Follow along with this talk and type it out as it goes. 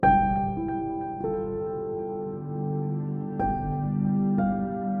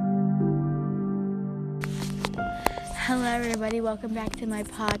Hello everybody, welcome back to my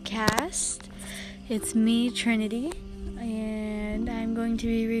podcast. It's me, Trinity, and I'm going to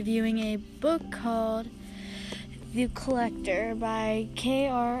be reviewing a book called The Collector by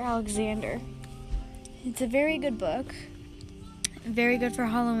K.R. Alexander. It's a very good book, very good for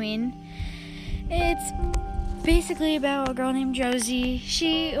Halloween. It's basically about a girl named Josie.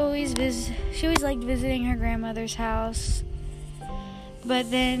 She always liked visiting her grandmother's house,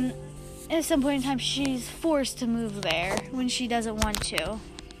 but then at some point in time, she's forced to move there when she doesn't want to.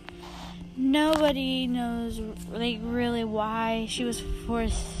 Nobody knows, really why she was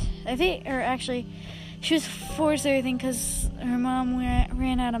forced. She was forced there, I think, because her mom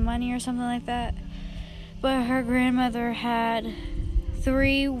ran out of money or something like that. But her grandmother had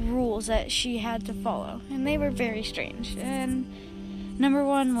 3 rules that she had to follow, and they were very strange. And number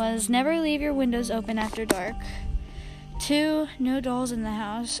 1 was never leave your windows open after dark. 2, no dolls in the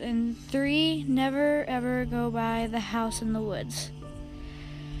house. And 3, never ever go by the house in the woods.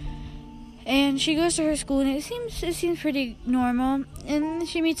 And she goes to her school, and it seems pretty normal. And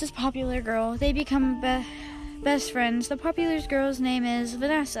she meets this popular girl. They become best friends. The popular girl's name is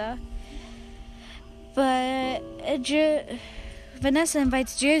Vanessa. But Vanessa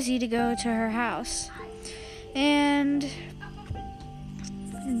invites Josie to go to her house. And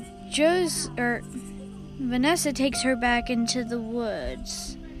Vanessa takes her back into the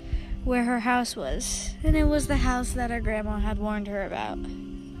woods where her house was, and it was the house that her grandma had warned her about.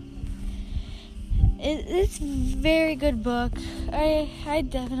 It's a very good book. I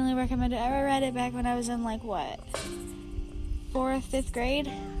definitely recommend it. I read it back when I was in 4th, 5th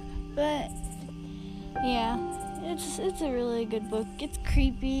grade, but yeah, it's a really good book. It's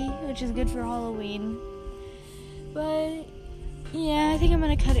creepy, which is good for Halloween, but yeah, I think I'm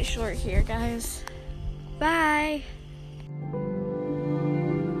gonna cut it short here, guys. Bye!